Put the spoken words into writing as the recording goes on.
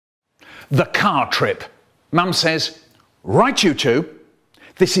The car trip. Mum says, right you two,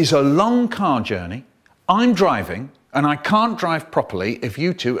 this is a long car journey. I'm driving and I can't drive properly if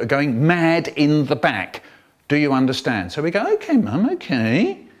you two are going mad in the back. Do you understand? So we go, okay, Mum,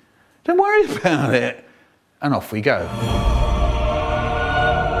 okay. Don't worry about it. And off we go.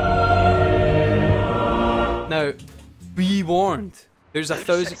 Now, be warned. There's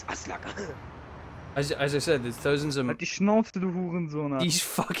 1,000... As I said, there's thousands of... Halt die Schnauze, du Hurensohn. These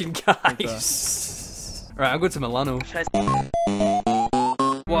fucking guys. Right, I'll go to Milano.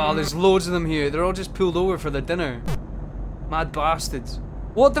 Wow, there's loads of them here. They're all just pulled over for their dinner. Mad bastards.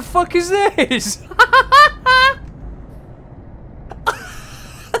 What the fuck is this?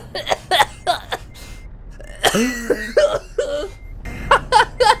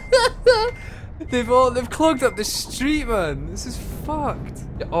 They've clogged up the street, man. This is fucked.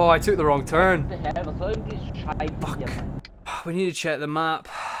 Oh, I took the wrong turn. Fuck. We need to check the map.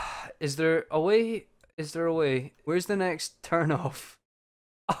 Is there a way? Is there a way? Where's the next turn off?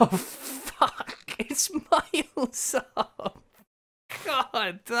 Oh fuck! It's miles up.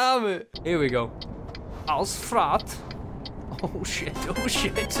 God damn it! Here we go. Als frat. Oh shit! Oh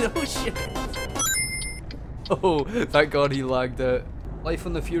shit! Oh shit! Oh, thank God he lagged out. Life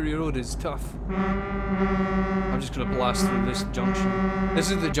on the Fury Road is tough. I'm just gonna blast through this junction. This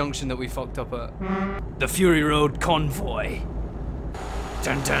is the junction that we fucked up at. The Fury Road convoy.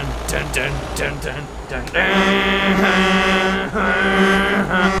 Dun dun dun dun dun dun dun dun.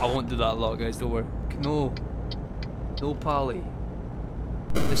 I won't do that a lot, guys. Don't worry. No, no pally.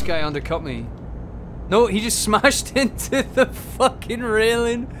 This guy undercut me. No, he just smashed into the fucking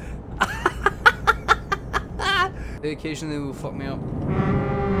railing. They occasionally will fuck me up.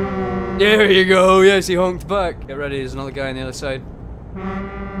 There you go, yes, he honked back. Get ready, there's another guy on the other side.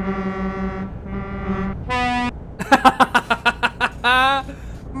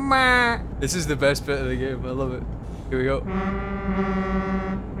 This is the best bit of the game, I love it. Here we go.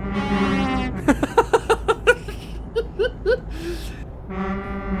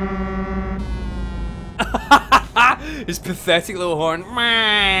 His pathetic little horn.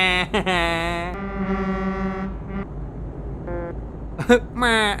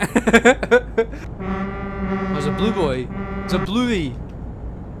 There's a blue boy. There's a bluey.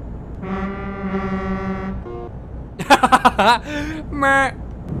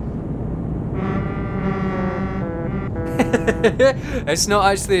 It's not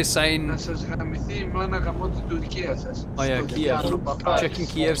actually a sign. Oh yeah, Kiev. Chicken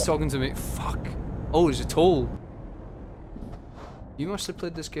Kiev's talking to me. Fuck. Oh, there's a toll. You must have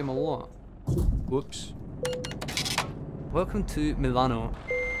played this game a lot. Whoops. Welcome to Milano.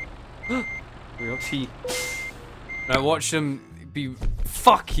 We got tea. Right, watch them be.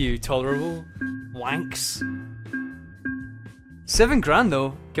 Fuck you, tolerable. Wanks. 7 grand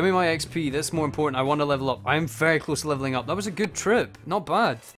though. Give me my XP. That's more important. I want to level up. I am very close to leveling up. That was a good trip. Not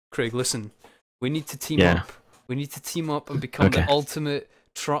bad. Craig, listen. We need to team up. We need to team up and become the ultimate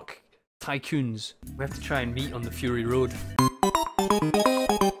truck tycoons. We have to try and meet on the Fury Road.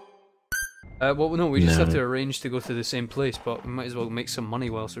 Well, no, we just have to arrange to go to the same place, but we might as well make some money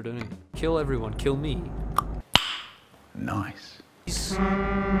whilst we're doing it. Kill everyone, kill me. Nice.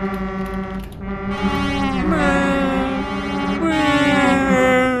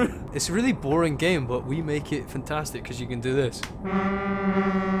 It's a really boring game, but we make it fantastic because you can do this.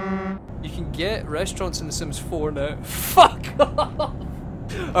 You can get restaurants in The Sims 4 now. Fuck off!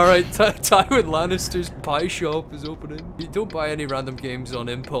 Alright, Tywin Lannister's pie shop is opening. You don't buy any random games on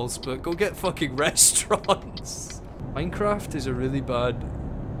impulse, but go get fucking restaurants. Minecraft is a really bad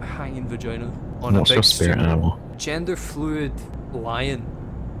hanging vagina on a big spirit animal? Gender fluid lion.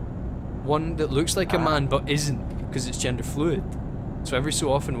 One that looks like a man but isn't, because it's gender fluid. So every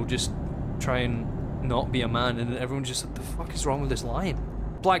so often we'll just try and not be a man, and then everyone's just like, the fuck is wrong with this lion?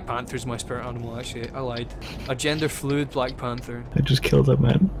 Black Panther's my spirit animal, actually. I lied. A gender fluid Black Panther. I just killed a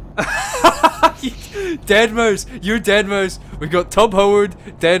man. Deadmau5! You're Deadmau5! We got Tub Howard,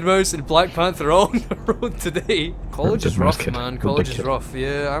 Deadmau5, and Black Panther all on the road today. College is rough, man. College is rough.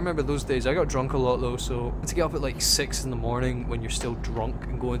 Yeah, I remember those days. I got drunk a lot though, so I had to get up at like 6 in the morning when you're still drunk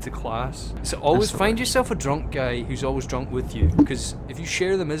and go into class. So always find yourself a drunk guy who's always drunk with you, because if you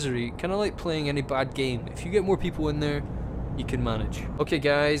share the misery, kind of like playing any bad game, if you get more people in there, you can manage. Okay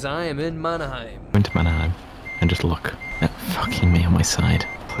guys, I am in Mannheim. Go into Mannheim and just look at fucking me on my side,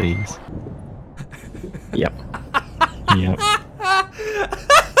 please. Yep. Yep.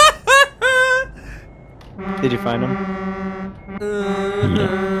 Did you find him?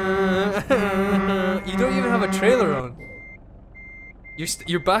 Yeah. You don't even have a trailer on.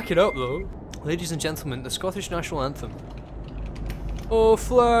 You're backing up though. Ladies and gentlemen, the Scottish national anthem. Oh,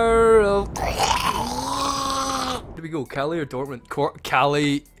 flower. Here we go, Cali or Dortmund?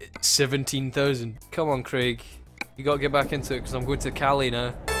 Cali, 17,000. Come on, Craig. You gotta get back into it because I'm going to Cali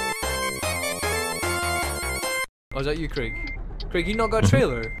now. Oh, is that you, Craig? Craig, you not got a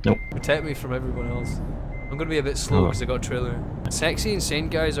trailer? Nope. Protect me from everyone else. I'm gonna be a bit slow because I got a trailer. Sexy and sane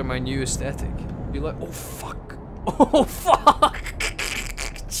guys are my new aesthetic. You're like, oh fuck. Oh fuck!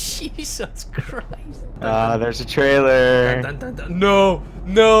 Jesus Christ. There's a trailer. No!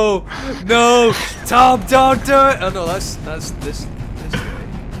 No! No! Tom, don't do it! Oh no, that's this way.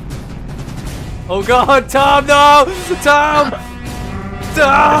 Oh god, Tom, no! Tom!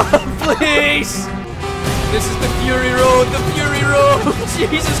 Tom, please! This is the Fury Road, the Fury Road!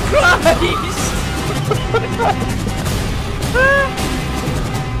 Jesus Christ!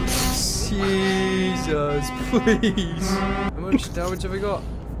 Jesus, please. How much damage have I got?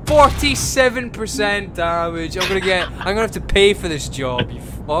 47% damage. I'm gonna have to pay for this job, you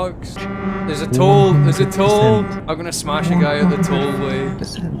fucks. There's a toll, I'm gonna smash a guy at the tollway.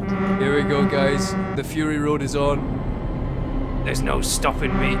 Here we go, guys. The Fury Road is on. There's no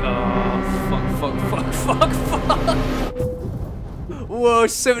stopping me. Oh, fuck. Whoa,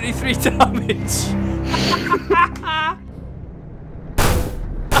 73 damage.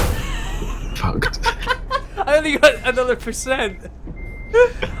 Fucked. I only got another %.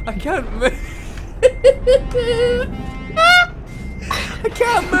 I can't move. I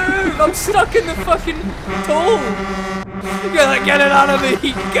can't move. I'm stuck in the fucking toll. Get it out of me.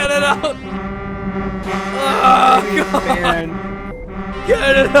 Get it out. Oh, God.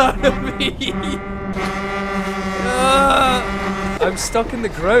 Get it out of me. I'm stuck in the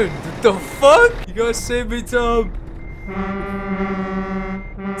ground. What the fuck? You gotta save me, Tom.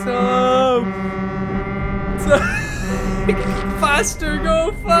 Tom. Faster,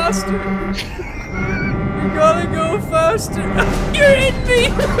 go faster! You gotta go faster! You're in me!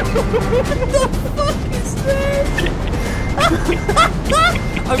 What the fuck is that?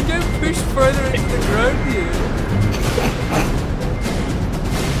 I'm getting pushed further into the ground here.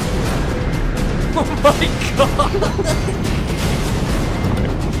 Oh my god!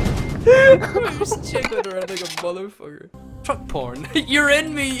 I'm just jiggling around like a motherfucker. Truck porn. You're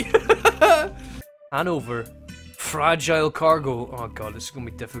in me! Hanover. Fragile cargo. Oh god, this is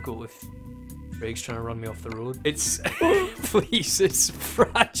gonna be difficult if Craig's trying to run me off the road. It's please, it's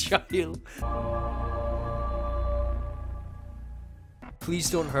fragile. Please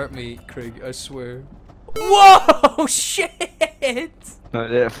don't hurt me, Craig, I swear. Whoa, shit! No,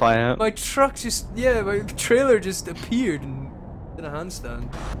 did it fly out? My truck just, my trailer just appeared and did a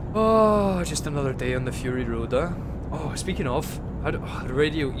handstand. Oh, just another day on the Fury Road, huh? Oh, speaking of, the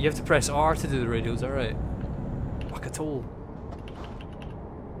radio, you have to press R to do the radio, is that right? Fuck at all.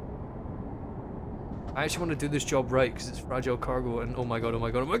 I actually want to do this job right because it's fragile cargo and oh my god, oh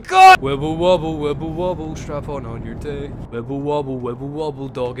my god, oh my god! Wibble wobble, strap on your day. Wibble wobble,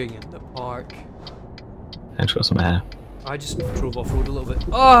 dogging in the park. Thanks for some air. I just drove off road a little bit.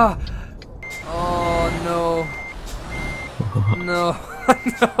 Ah! Oh no. No.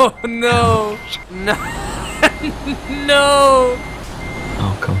 No. No.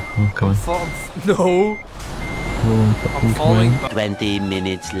 Oh, come on. No. I'm falling. 20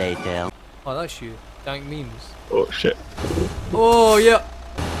 minutes later. Oh, that's you. Dank memes. Oh shit. Oh yeah.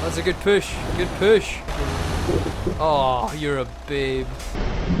 That's a good push. Good push. Oh, you're a babe.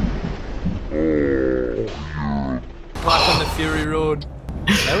 Back on the Fury Road.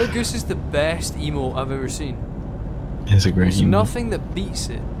 Ella Goose is the best emo I've ever seen. It's a great There's emo. nothing that beats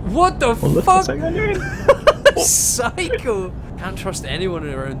it. What the fuck? Psycho! Can't trust anyone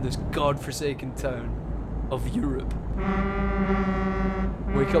around this godforsaken town of Europe.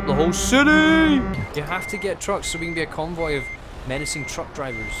 Wake up the whole city! You have to get trucks so we can be a convoy of menacing truck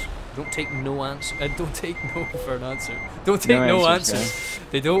drivers. Don't take no answer. Don't take no for an answer. Don't take no answers.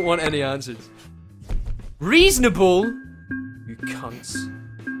 They don't want any answers. Reasonable? You cunts.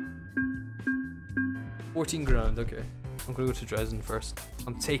 14 grand, okay. I'm gonna go to Dresden first.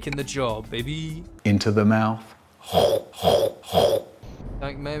 I'm taking the job, baby. Into the mouth.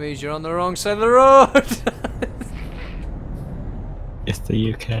 Thank memes, you're on the wrong side of the road! It's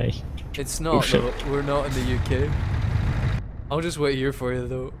the UK. It's not though, we're not in the UK. I'll just wait here for you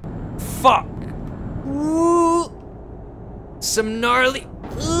though. Fuck! Ooh. Some gnarly...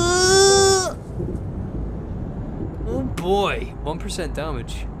 Oh boy, 1%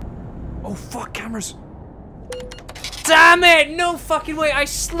 damage. Oh fuck, cameras! Damn it! No fucking way, I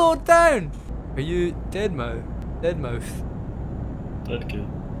slowed down! Are you dead mouth? Dead mouth. Dead kid.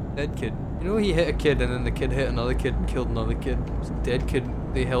 Dead kid. You know he hit a kid and then the kid hit another kid and killed another kid? It was a dead kid.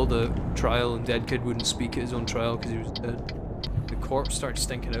 They held a trial and dead kid wouldn't speak at his own trial because he was dead. The corpse started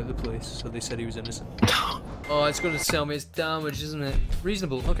stinking out of the place, so they said he was innocent. Oh, it's going to sell me its damage, isn't it?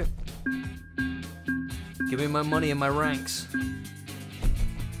 Reasonable, okay. Give me my money and my ranks.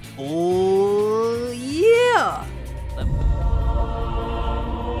 Oh, yeah!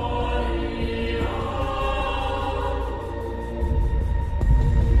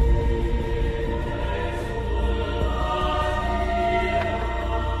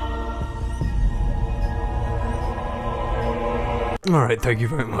 Alright, thank you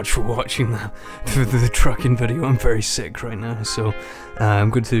very much for watching the trucking video. I'm very sick right now, so I'm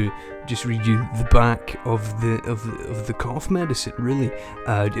going to just read you the back of the cough medicine. Really,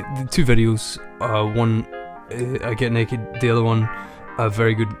 the two videos. One, I get naked. The other one,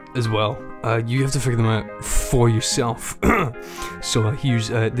 very good as well. You have to figure them out for yourself. So here's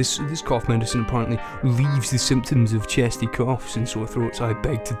this cough medicine apparently relieves the symptoms of chesty coughs and sore throats. I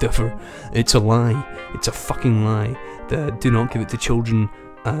beg to differ. It's a lie. It's a fucking lie. Do not give it to children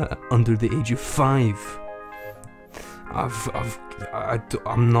under the age of 5.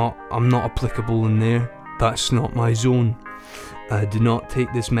 I'm not applicable in there. That's not my zone. Do not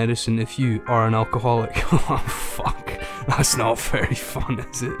take this medicine if you are an alcoholic. Oh fuck, that's not very fun,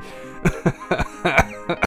 is it?